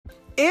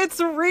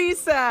It's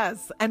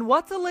recess! And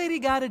what's a lady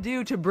gotta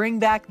do to bring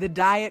back the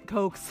Diet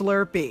Coke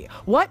Slurpee?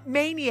 What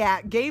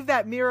maniac gave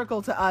that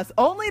miracle to us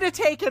only to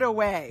take it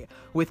away?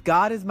 With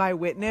God as my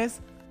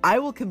witness, I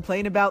will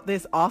complain about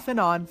this off and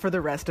on for the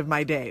rest of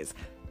my days.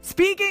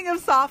 Speaking of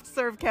soft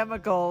serve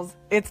chemicals,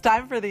 it's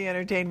time for the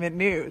entertainment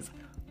news.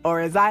 Or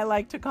as I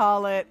like to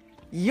call it,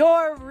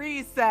 your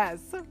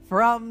recess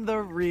from the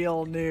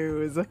real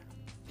news.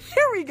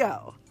 Here we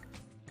go.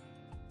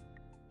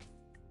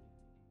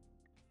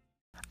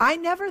 I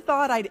never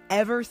thought I'd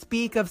ever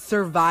speak of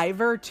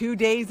Survivor 2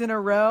 days in a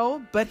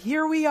row, but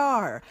here we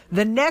are.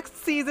 The next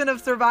season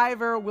of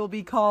Survivor will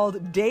be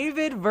called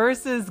David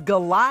versus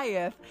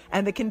Goliath,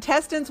 and the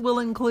contestants will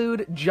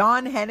include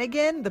John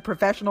Hennigan, the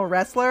professional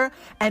wrestler,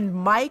 and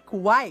Mike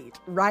White,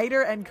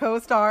 writer and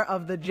co-star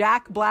of the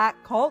Jack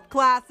Black cult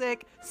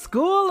classic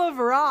School of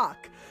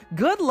Rock.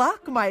 Good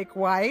luck, Mike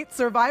White.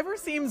 Survivor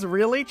seems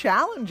really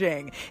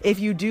challenging. If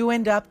you do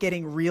end up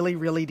getting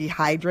really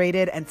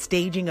dehydrated and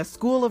staging a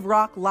School of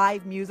Rock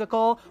live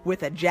musical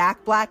with a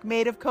Jack Black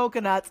made of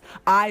coconuts,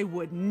 I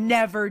would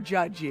never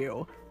judge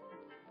you.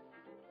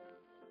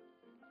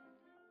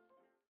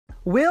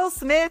 Will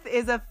Smith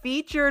is a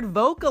featured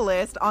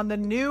vocalist on the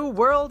new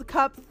World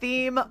Cup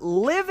theme,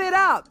 Live It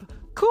Up.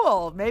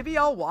 Cool, maybe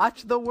I'll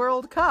watch the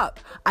World Cup.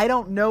 I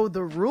don't know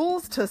the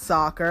rules to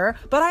soccer,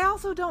 but I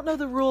also don't know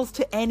the rules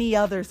to any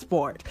other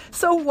sport.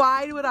 So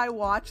why would I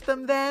watch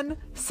them then?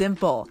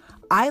 Simple.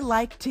 I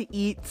like to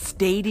eat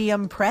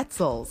stadium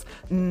pretzels.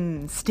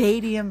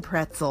 Stadium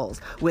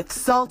pretzels with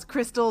salt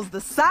crystals the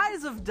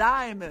size of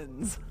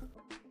diamonds.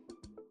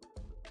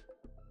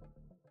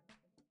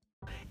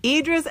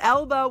 Idris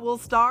Elba will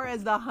star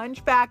as the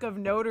Hunchback of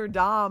Notre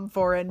Dame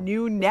for a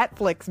new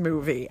Netflix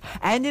movie.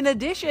 And in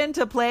addition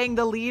to playing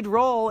the lead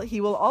role, he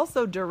will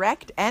also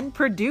direct and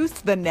produce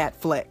the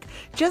Netflix.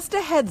 Just a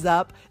heads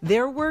up,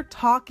 there were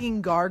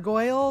talking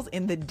gargoyles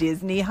in the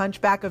Disney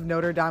Hunchback of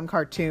Notre Dame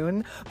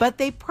cartoon, but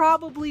they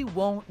probably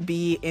won't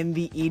be in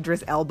the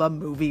Idris Elba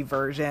movie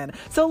version.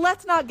 So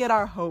let's not get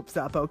our hopes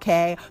up,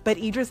 okay? But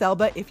Idris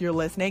Elba, if you're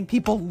listening,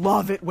 people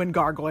love it when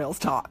gargoyles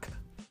talk.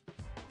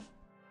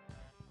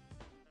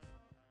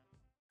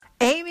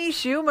 Amy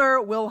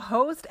Schumer will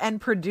host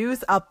and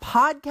produce a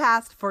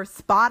podcast for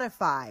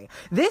Spotify.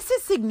 This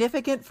is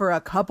significant for a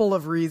couple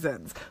of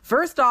reasons.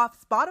 First off,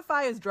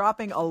 Spotify is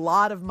dropping a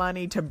lot of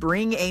money to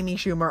bring Amy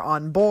Schumer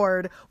on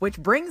board, which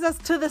brings us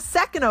to the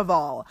second of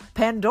all.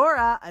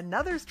 Pandora,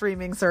 another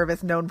streaming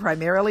service known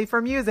primarily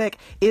for music,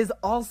 is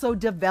also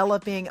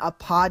developing a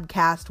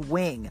podcast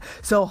wing.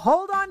 So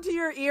hold on to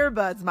your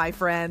earbuds, my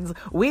friends.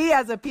 We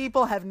as a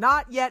people have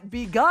not yet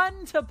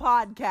begun to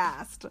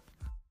podcast.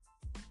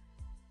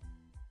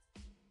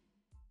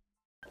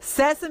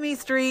 Sesame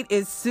Street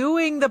is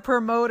suing the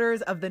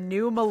promoters of the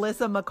new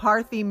Melissa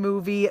McCarthy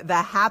movie,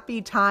 The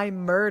Happy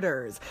Time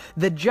Murders.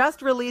 The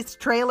just-released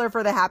trailer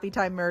for The Happy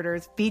Time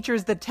Murders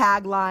features the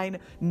tagline,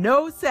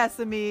 "No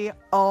Sesame,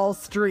 all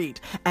street,"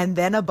 and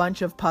then a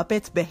bunch of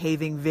puppets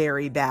behaving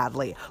very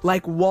badly,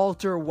 like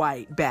Walter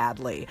White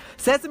badly.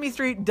 Sesame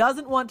Street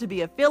doesn't want to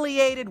be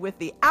affiliated with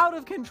the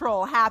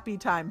out-of-control Happy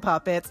Time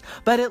puppets,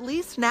 but at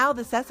least now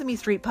the Sesame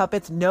Street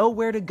puppets know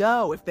where to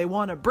go if they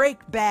want to break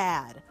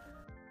bad.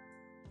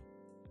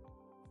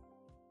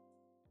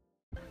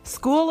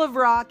 School of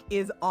Rock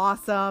is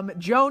awesome.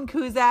 Joan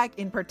Cusack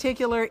in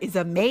particular is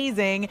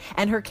amazing,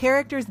 and her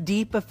character's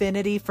deep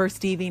affinity for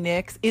Stevie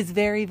Nicks is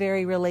very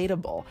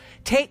relatable.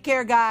 Take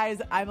care,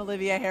 guys. I'm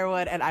Olivia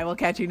Harewood, and I will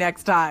catch you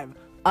next time.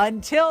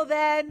 Until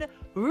then,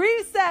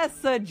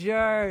 recess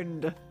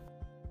adjourned.